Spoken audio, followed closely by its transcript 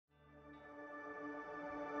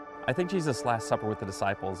I think Jesus' Last Supper with the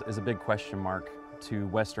disciples is a big question mark to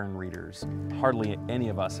Western readers. Hardly any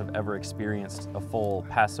of us have ever experienced a full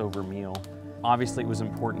Passover meal. Obviously, it was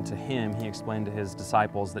important to him. He explained to his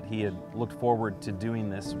disciples that he had looked forward to doing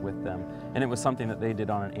this with them, and it was something that they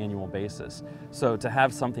did on an annual basis. So to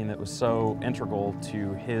have something that was so integral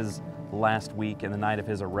to his last week and the night of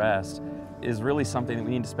his arrest is really something that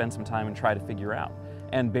we need to spend some time and try to figure out.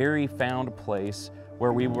 And Barry found a place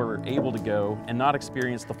where we were able to go and not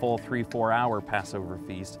experience the full 3-4 hour Passover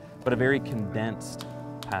feast, but a very condensed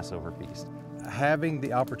Passover feast. Having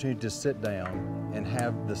the opportunity to sit down and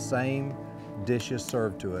have the same dishes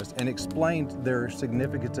served to us and explained their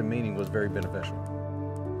significance and meaning was very beneficial.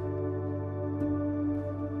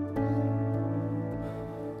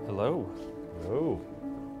 Hello. Hello.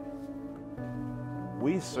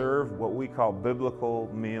 We serve what we call biblical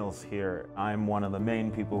meals here. I'm one of the main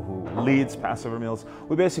people who leads Passover meals.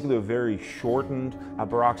 We basically do a very shortened,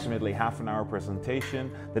 approximately half-an-hour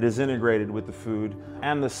presentation that is integrated with the food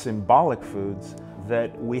and the symbolic foods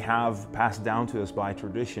that we have passed down to us by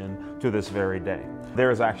tradition to this very day. There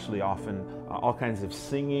is actually often all kinds of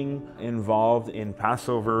singing involved in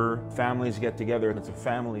Passover. Families get together, it's a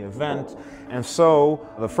family event. And so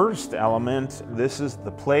the first element, this is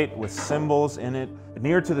the plate with symbols in it.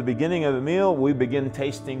 Near to the beginning of the meal, we begin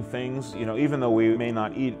tasting things. You know, even though we may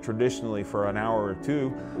not eat traditionally for an hour or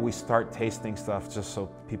two, we start tasting stuff just so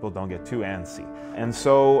people don't get too antsy. And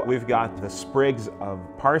so we've got the sprigs of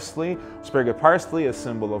parsley. Sprig of parsley, a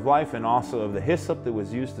symbol of life, and also of the hyssop that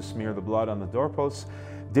was used to smear the blood on the doorposts,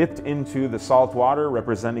 dipped into the salt water,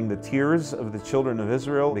 representing the tears of the children of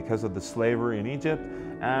Israel because of the slavery in Egypt,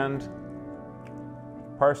 and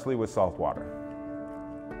parsley with salt water.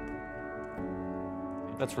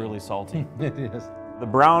 That's really salty. It is. The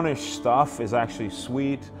brownish stuff is actually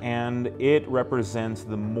sweet, and it represents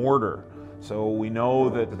the mortar. So we know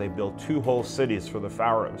that they built 2 whole cities for the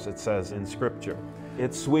pharaohs, it says in scripture.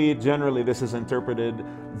 It's sweet. Generally, this is interpreted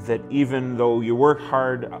that even though you work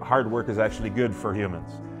hard, hard work is actually good for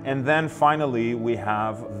humans. And then finally, we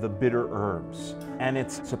have the bitter herbs. And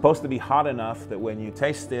it's supposed to be hot enough that when you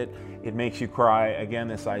taste it, it makes you cry. Again,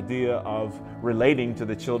 this idea of relating to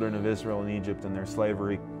the children of Israel in Egypt and their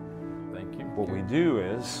slavery. Thank you. What we do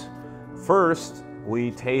is, first, we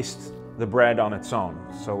taste the bread on its own.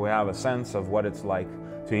 So we have a sense of what it's like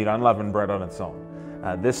to eat unleavened bread on its own.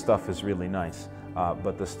 This stuff is really nice.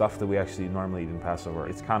 But the stuff that we actually normally eat in Passover,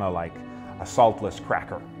 it's kind of like a saltless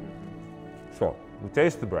cracker. So we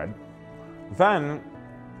taste the bread. Then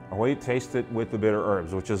we taste it with the bitter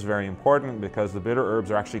herbs, which is very important because the bitter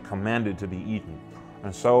herbs are actually commanded to be eaten.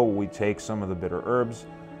 And so we take some of the bitter herbs.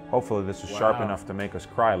 Hopefully this is sharp enough to make us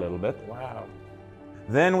cry a little bit. Wow.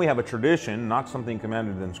 Then we have a tradition, not something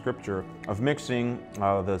commanded in Scripture, of mixing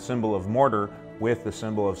the symbol of mortar with the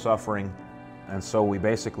symbol of suffering. And so we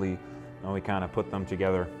basically, we kind of put them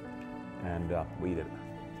together and we eat it.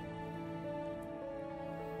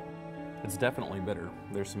 It's definitely bitter.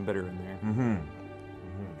 There's some bitter in there. Mm-hmm.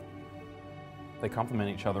 They complement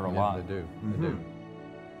each other a Yeah, lot. they do. Mm-hmm. They do.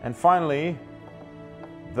 And finally,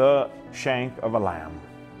 the shank of a lamb.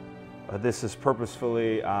 This is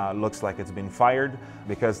purposefully, looks like it's been fired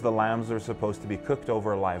because the lambs are supposed to be cooked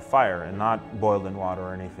over a live fire and not boiled in water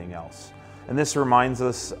or anything else. And this reminds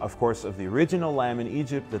us, of course, of the original lamb in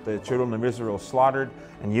Egypt that the children of Israel slaughtered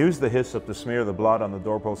and used the hyssop to smear the blood on the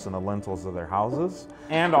doorposts and the lintels of their houses.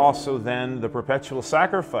 And also then the perpetual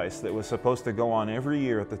sacrifice that was supposed to go on every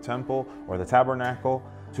year at the temple or the tabernacle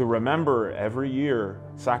to remember every year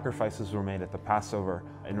sacrifices were made at the Passover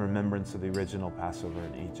in remembrance of the original Passover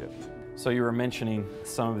in Egypt. So you were mentioning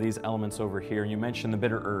some of these elements over here. You mentioned the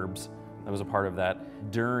bitter herbs. That was a part of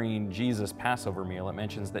that. During Jesus' Passover meal, it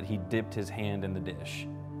mentions that he dipped his hand in the dish.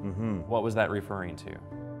 Mm-hmm. What was that referring to?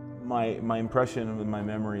 My impression of my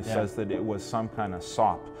memory says that it was some kind of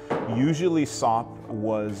sop. Usually sop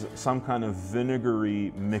was some kind of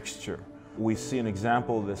vinegary mixture. We see an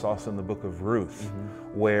example of this also in the book of Ruth,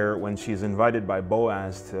 where when she's invited by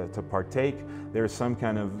Boaz to partake, there's some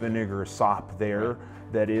kind of vinegar sop there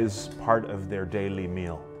that is part of their daily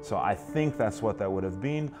meal. So I think that's what that would have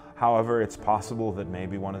been. However, it's possible that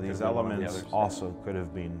maybe one of these elements also could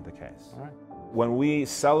have been the case. All right. When we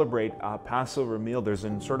celebrate a Passover meal, there's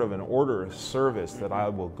sort of an order of service that I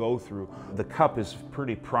will go through. The cup is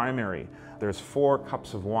pretty primary. There's 4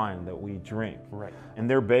 cups of wine that we drink. Right. And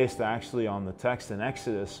they're based actually on the text in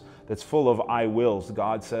Exodus that's full of I wills.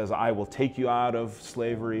 God says, I will take you out of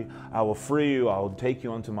slavery, I will free you, I will take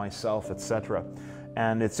you unto myself, etc.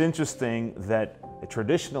 And it's interesting that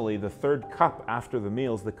traditionally the 3rd cup after the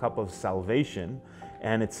meal is the cup of salvation.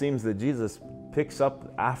 And it seems that Jesus picks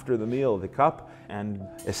up after the meal the cup and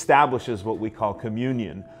establishes what we call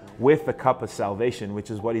communion with the cup of salvation,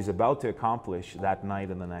 which is what he's about to accomplish that night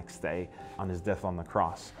and the next day on his death on the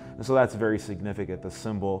cross. And so that's very significant, the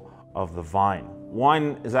symbol of the vine.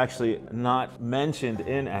 Wine is actually not mentioned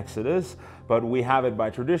in Exodus, but we have it by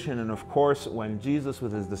tradition. And of course, when Jesus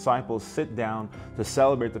with his disciples sit down to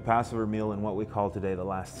celebrate the Passover meal in what we call today the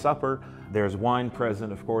Last Supper, there's wine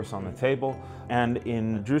present, of course, on the table. And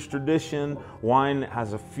in Jewish tradition, wine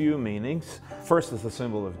has a few meanings. First, it's a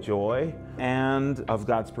symbol of joy and of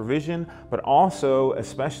God's provision, but also,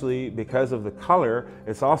 especially because of the color,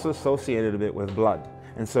 it's also associated a bit with blood.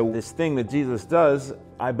 And so this thing that Jesus does,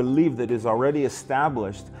 I believe that is already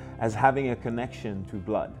established as having a connection to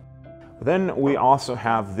blood. Then we also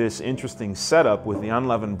have this interesting setup with the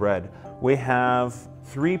unleavened bread. We have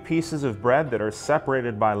 3 pieces of bread that are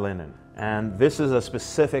separated by linen. And this is a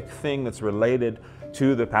specific thing that's related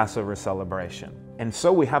to the Passover celebration. And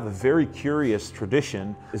so we have a very curious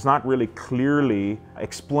tradition. It's not really clearly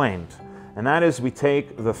explained. And that is, we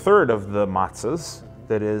take the third of the matzahs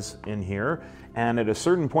that is in here, and at a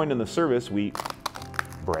certain point in the service, we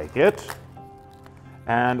break it,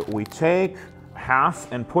 and we take half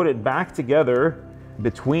and put it back together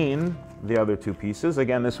between the other 2 pieces.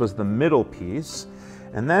 Again, this was the middle piece.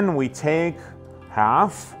 And then we take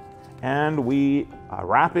half and we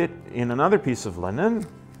wrap it in another piece of linen.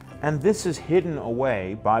 And this is hidden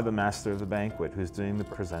away by the master of the banquet who's doing the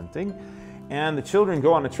presenting. And the children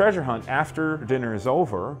go on a treasure hunt after dinner is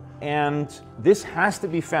over, and this has to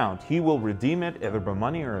be found. He will redeem it either by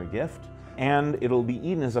money or a gift, and it'll be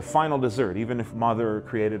eaten as a final dessert. Even if Mother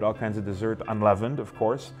created all kinds of dessert, unleavened, of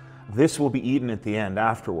course, this will be eaten at the end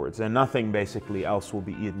afterwards, and nothing basically else will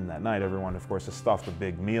be eaten that night. Everyone, of course, has stuffed a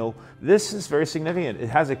big meal. This is very significant. It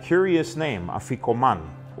has a curious name, afikoman,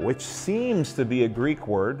 which seems to be a Greek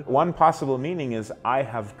word. One possible meaning is, I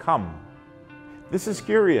have come. This is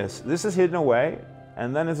curious. This is hidden away,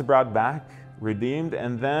 and then it's brought back, redeemed,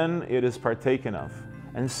 and then it is partaken of.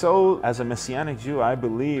 And so, as a Messianic Jew, I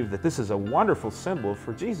believe that this is a wonderful symbol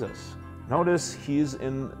for Jesus. Notice he's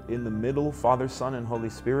in the middle, Father, Son, and Holy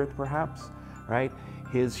Spirit, perhaps, right?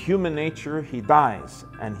 His human nature, he dies,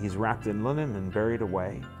 and he's wrapped in linen and buried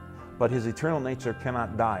away. But his eternal nature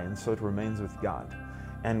cannot die, and so it remains with God.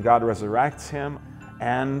 And God resurrects him,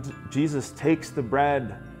 and Jesus takes the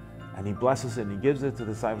bread, and he blesses it, and he gives it to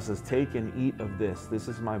the disciples, says, take and eat of this. This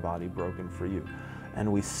is my body broken for you. And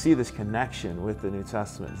we see this connection with the New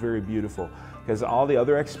Testament. Very beautiful, because all the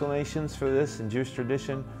other explanations for this in Jewish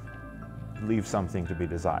tradition leave something to be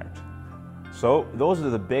desired. So those are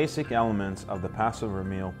the basic elements of the Passover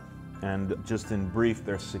meal, and just in brief,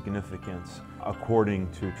 their significance according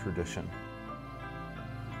to tradition.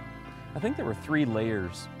 I think there were 3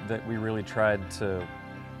 layers that we really tried to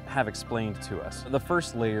have explained to us. The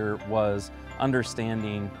first layer was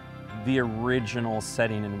understanding the original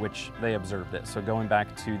setting in which they observed it. So going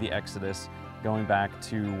back to the Exodus, going back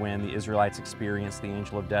to when the Israelites experienced the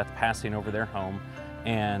angel of death passing over their home,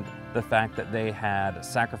 and the fact that they had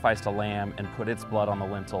sacrificed a lamb and put its blood on the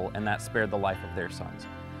lintel, and that spared the life of their sons.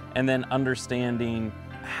 And then understanding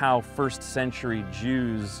how first century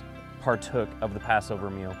Jews partook of the Passover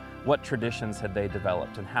meal. What traditions had they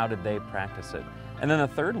developed and how did they practice it? And then the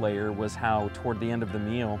third layer was how, toward the end of the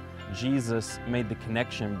meal, Jesus made the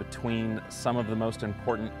connection between some of the most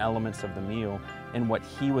important elements of the meal and what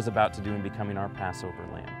he was about to do in becoming our Passover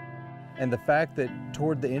lamb. And the fact that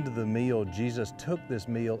toward the end of the meal, Jesus took this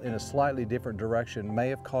meal in a slightly different direction may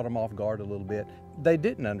have caught them off guard a little bit. They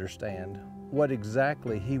didn't understand what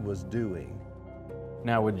exactly he was doing.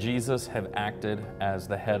 Now, would Jesus have acted as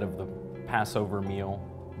the head of the Passover meal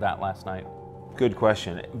that last night? Good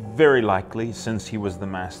question. Very likely, since he was the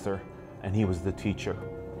master and he was the teacher.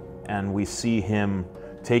 And we see him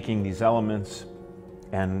taking these elements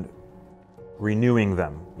and renewing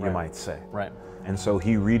them, you might say. Right. And so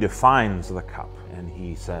he redefines the cup and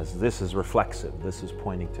he says, this is reflexive, this is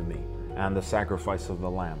pointing to me. And the sacrifice of the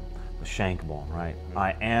lamb, the shank bone, right?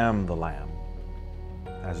 I am the lamb.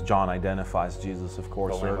 As John identifies Jesus, of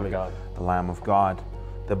course, the Lamb of God. The Lamb of God.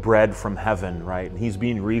 The bread from heaven, right? And he's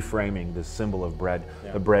been reframing this symbol of bread,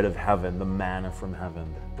 the bread of heaven, the manna from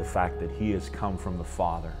heaven, the fact that he has come from the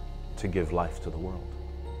Father to give life to the world.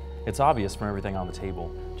 It's obvious from everything on the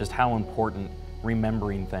table just how important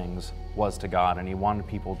remembering things was to God, and he wanted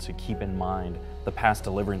people to keep in mind the past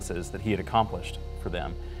deliverances that he had accomplished for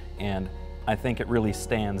them. And I think it really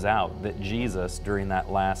stands out that Jesus, during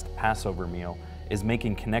that last Passover meal, is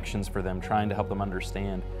making connections for them, trying to help them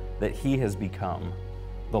understand that he has become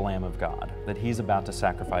the Lamb of God, that he's about to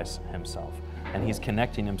sacrifice himself, and he's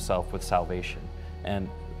connecting himself with salvation. And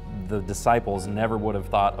the disciples never would have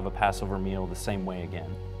thought of a Passover meal the same way again.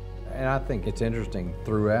 And I think it's interesting,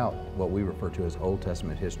 throughout what we refer to as Old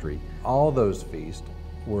Testament history, all those feasts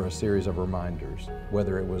were a series of reminders,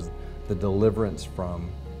 whether it was the deliverance from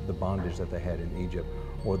the bondage that they had in Egypt,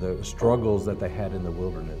 or the struggles that they had in the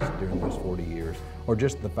wilderness during those 40 years, or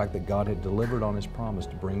just the fact that God had delivered on His promise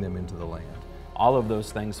to bring them into the land. All of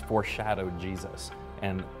those things foreshadowed Jesus,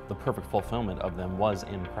 and the perfect fulfillment of them was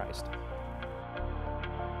in Christ.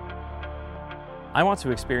 I want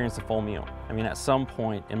to experience a full meal. I mean, at some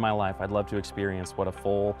point in my life, I'd love to experience what a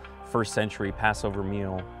full first century Passover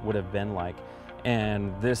meal would have been like.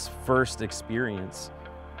 And this first experience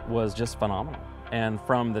was just phenomenal. And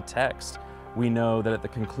from the text, we know that at the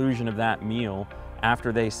conclusion of that meal,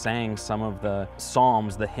 after they sang some of the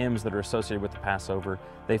psalms, the hymns that are associated with the Passover,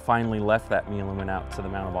 they finally left that meal and went out to the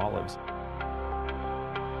Mount of Olives.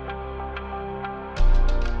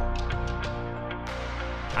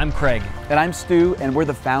 I'm Craig. And I'm Stu, and we're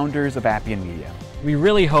the founders of Appian Media. We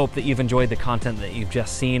really hope that you've enjoyed the content that you've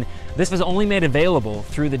just seen. This was only made available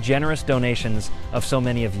through the generous donations of so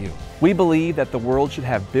many of you. We believe that the world should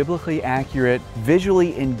have biblically accurate,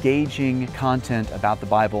 visually engaging content about the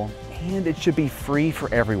Bible, and it should be free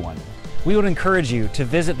for everyone. We would encourage you to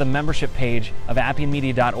visit the membership page of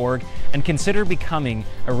appianmedia.org and consider becoming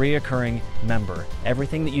a reoccurring member.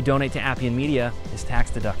 Everything that you donate to Appian Media is tax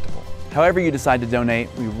deductible. However you decide to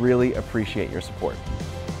donate, we really appreciate your support.